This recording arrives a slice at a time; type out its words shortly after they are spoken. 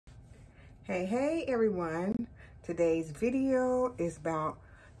Hey everyone. Today's video is about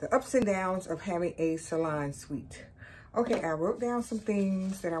the ups and downs of having a salon suite. Okay, I wrote down some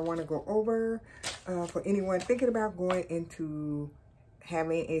things that I want to go over for anyone thinking about going into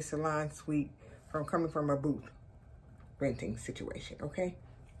having a salon suite coming from a booth renting situation, okay?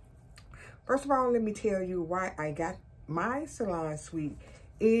 First of all, let me tell you why I got my salon suite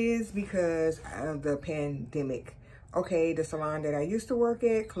is because of the pandemic. Okay, the salon that I used to work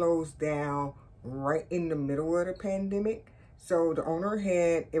at closed down right in the middle of the pandemic. So the owner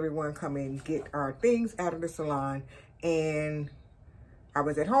had everyone come and get our things out of the salon. And I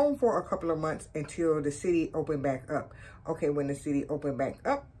was at home for a couple of months until the city opened back up. Okay, when the city opened back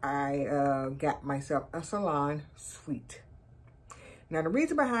up, I got myself a salon suite. Now, the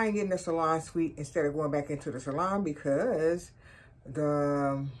reason behind getting a salon suite instead of going back into the salon because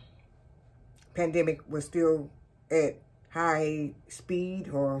the pandemic was still at high speed,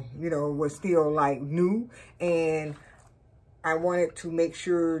 or was still like new, and I wanted to make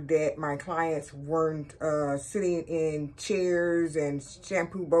sure that my clients weren't sitting in chairs and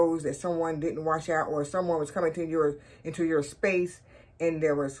shampoo bowls that someone didn't wash out, or someone was coming to into your space and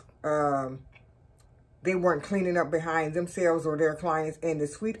there was they weren't cleaning up behind themselves or their clients. And the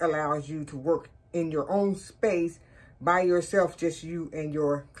suite allows you to work in your own space by yourself, just you and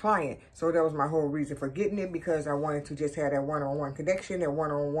your client. So that was my whole reason for getting it, because I wanted to just have that one-on-one connection, that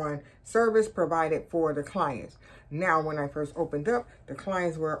one-on-one service provided for the clients. Now, when I first opened up, the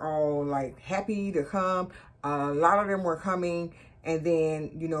clients were all like happy to come. A lot of them were coming. And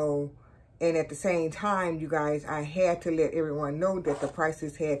then, and at the same time, you guys, I had to let everyone know that the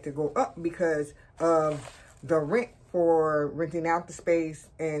prices had to go up because of the rent for renting out the space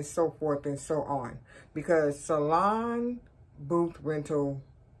and so forth and so on. Because salon booth rental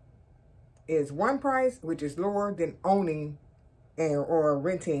is one price, which is lower than owning or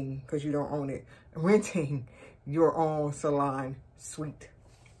renting, because you don't own it, renting your own salon suite.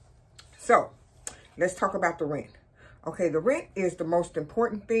 So let's talk about the rent. Okay, the rent is the most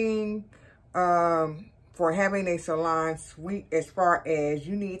important thing for having a salon suite, as far as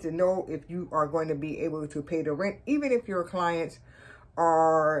you need to know if you are going to be able to pay the rent, even if your clients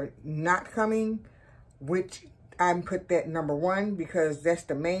are not coming, which I put that number one, because that's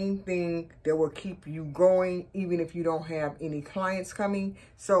the main thing that will keep you going, even if you don't have any clients coming.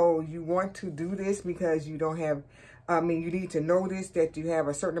 So you want to do this because you don't have, you need to know this, that you have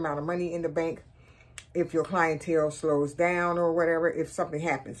a certain amount of money in the bank if your clientele slows down or whatever, if something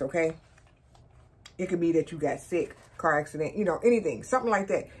happens, okay? It could be that you got sick, car accident, anything, something like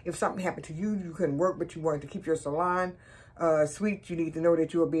that. If something happened to you, you couldn't work, but you wanted to keep your salon suite, you need to know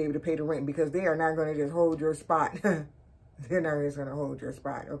that you will be able to pay the rent, because they are not going to just hold your spot. They're not just going to hold your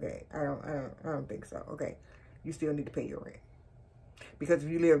spot. Okay, I don't think so. Okay, you still need to pay your rent, because if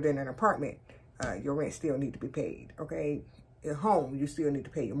you lived in an apartment, your rent still need to be paid. Okay, at home, you still need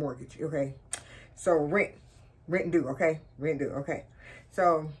to pay your mortgage. Okay, so rent due. Okay, rent due. Okay,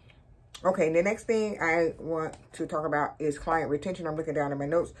 so. Okay, the next thing I want to talk about is client retention. I'm looking down at my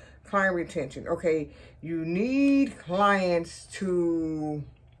notes. Client retention. Okay, you need clients to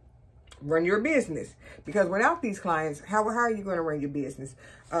run your business, because without these clients, how are you going to run your business?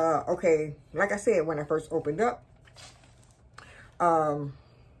 Okay, like I said, when I first opened up, that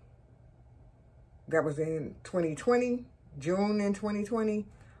was in 2020, June in 2020.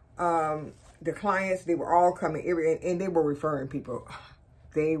 The clients, they were all coming, and they were referring people.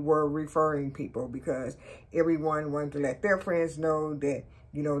 They were referring people because everyone wanted to let their friends know that,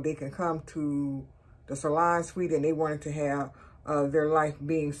 they can come to the salon suite, and they wanted to have their life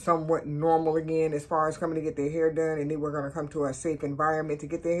being somewhat normal again, as far as coming to get their hair done, and they were going to come to a safe environment to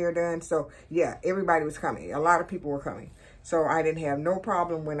get their hair done. So yeah, everybody was coming. A lot of people were coming. So I didn't have no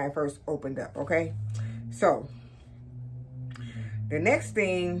problem when I first opened up, okay? So the next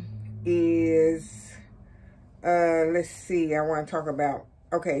thing is, let's see, I want to talk about,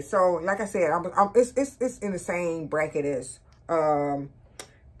 okay, so like I said, it's in the same bracket as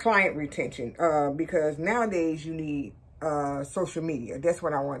client retention, because nowadays you need social media. That's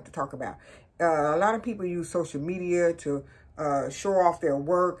what I wanted to talk about. A lot of people use social media to show off their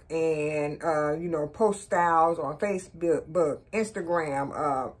work and, post styles on Facebook,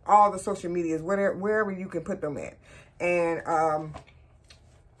 Instagram, all the social medias, wherever you can put them at. And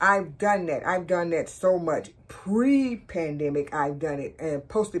I've done that. I've done that so much. Pre-pandemic, I've done it and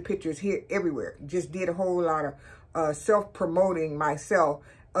posted pictures here everywhere. Just did a whole lot of self-promoting myself,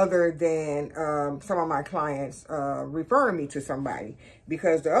 other than some of my clients referring me to somebody.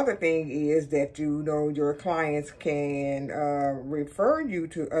 Because the other thing is that, your clients can refer you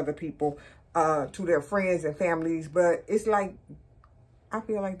to other people, to their friends and families. But it's like I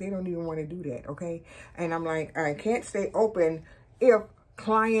feel like they don't even want to do that, okay? And I'm like, I can't stay open if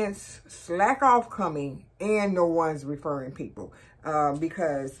clients slack off coming and no one's referring people.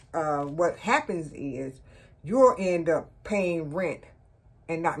 Because what happens is you'll end up paying rent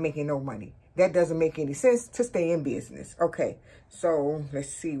and not making no money. That doesn't make any sense to stay in business. Okay, so let's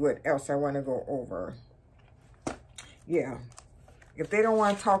see what else I want to go over. Yeah. If they don't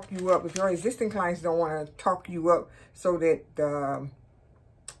want to talk you up, if your existing clients don't want to talk you up so that,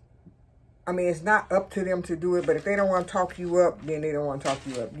 I mean, it's not up to them to do it, but if they don't want to talk you up, then they don't want to talk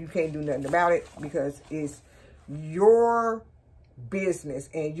you up. You can't do nothing about it because it's your business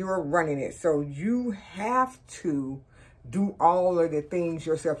and you're running it. So you have to do all of the things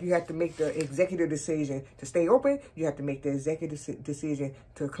yourself. You have to make the executive decision to stay open. You have to make the executive decision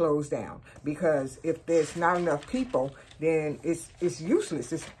to close down. Because if there's not enough people, then it's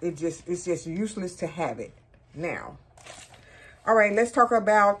useless. It's just useless to have it. Now, all right, let's talk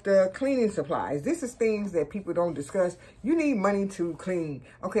about the cleaning supplies. This is things that people don't discuss. You need money to clean.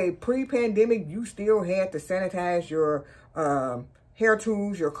 Okay, pre-pandemic, you still had to sanitize your hair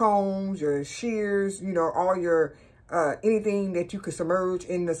tools, your combs, your shears, you know, all your anything that you could submerge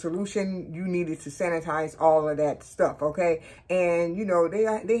in the solution, you needed to sanitize all of that stuff, okay? And, you know,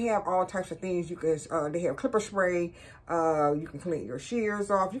 they have all types of things. You can, they have clipper spray. You can clean your shears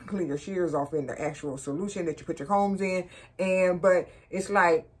off. You can clean your shears off in the actual solution that you put your combs in. But it's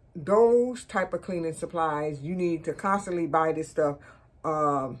like those type of cleaning supplies, you need to constantly buy this stuff,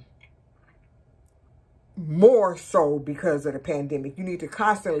 more so because of the pandemic. You need to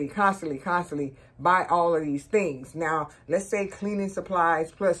constantly buy all of these things. Now, let's say cleaning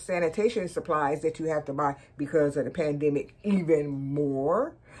supplies plus sanitation supplies that you have to buy because of the pandemic even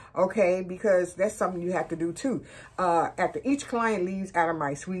more. Okay, because that's something you have to do too. After each client leaves out of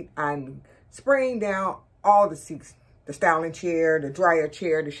my suite, I'm spraying down all the seats. The styling chair, the dryer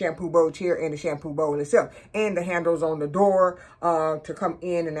chair, the shampoo bowl chair, and the shampoo bowl itself. And the handles on the door to come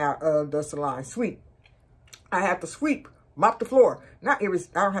in and out of the salon suite. I have to sweep, mop the floor. I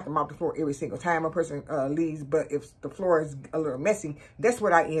don't have to mop the floor every single time a person leaves, but if the floor is a little messy, that's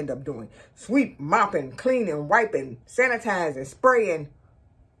what I end up doing. Sweep, mopping, cleaning, wiping, sanitizing, spraying.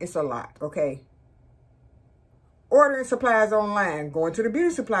 It's a lot, okay? Ordering supplies online, going to the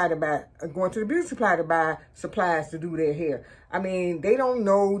beauty supply to buy supplies to do their hair. I mean, they don't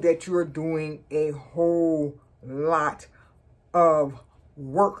know that you're doing a whole lot of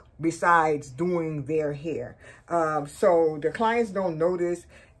work besides doing their hair. So the clients don't know this.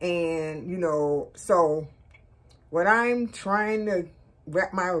 And, you know, so what I'm trying to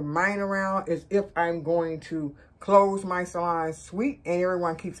wrap my mind around is if I'm going to close my salon suite, and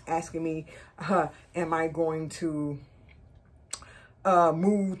everyone keeps asking me, am I going to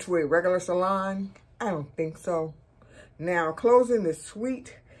move to a regular salon? I don't think so. Now, closing the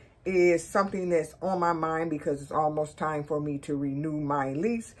suite is something that's on my mind because it's almost time for me to renew my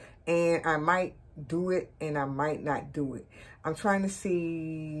lease, and I might do it and I might not do it. I'm trying to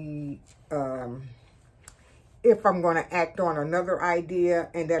see if I'm going to act on another idea,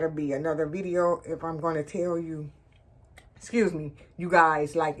 and that'll be another video. If I'm going to tell you, excuse me, you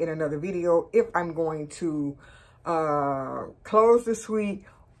guys, like in another video, if I'm going to close the suite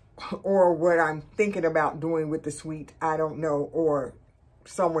or what I'm thinking about doing with the suite, I don't know, or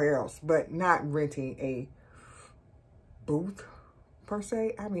somewhere else, but not renting a booth per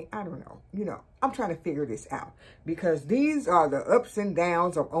se. I mean, I don't know. You know, I'm trying to figure this out because these are the ups and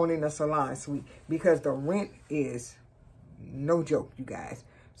downs of owning a salon suite, because the rent is no joke, you guys.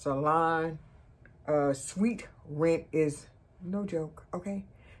 Salon suite rent is no joke, okay?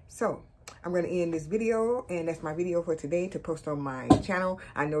 So I'm going to end this video, and that's my video for today to post on my channel.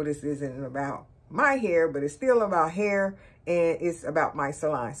 I know this isn't about my hair, but it's still about hair, and it's about my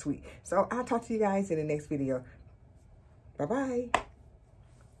salon suite. So I'll talk to you guys in the next video. Bye-bye.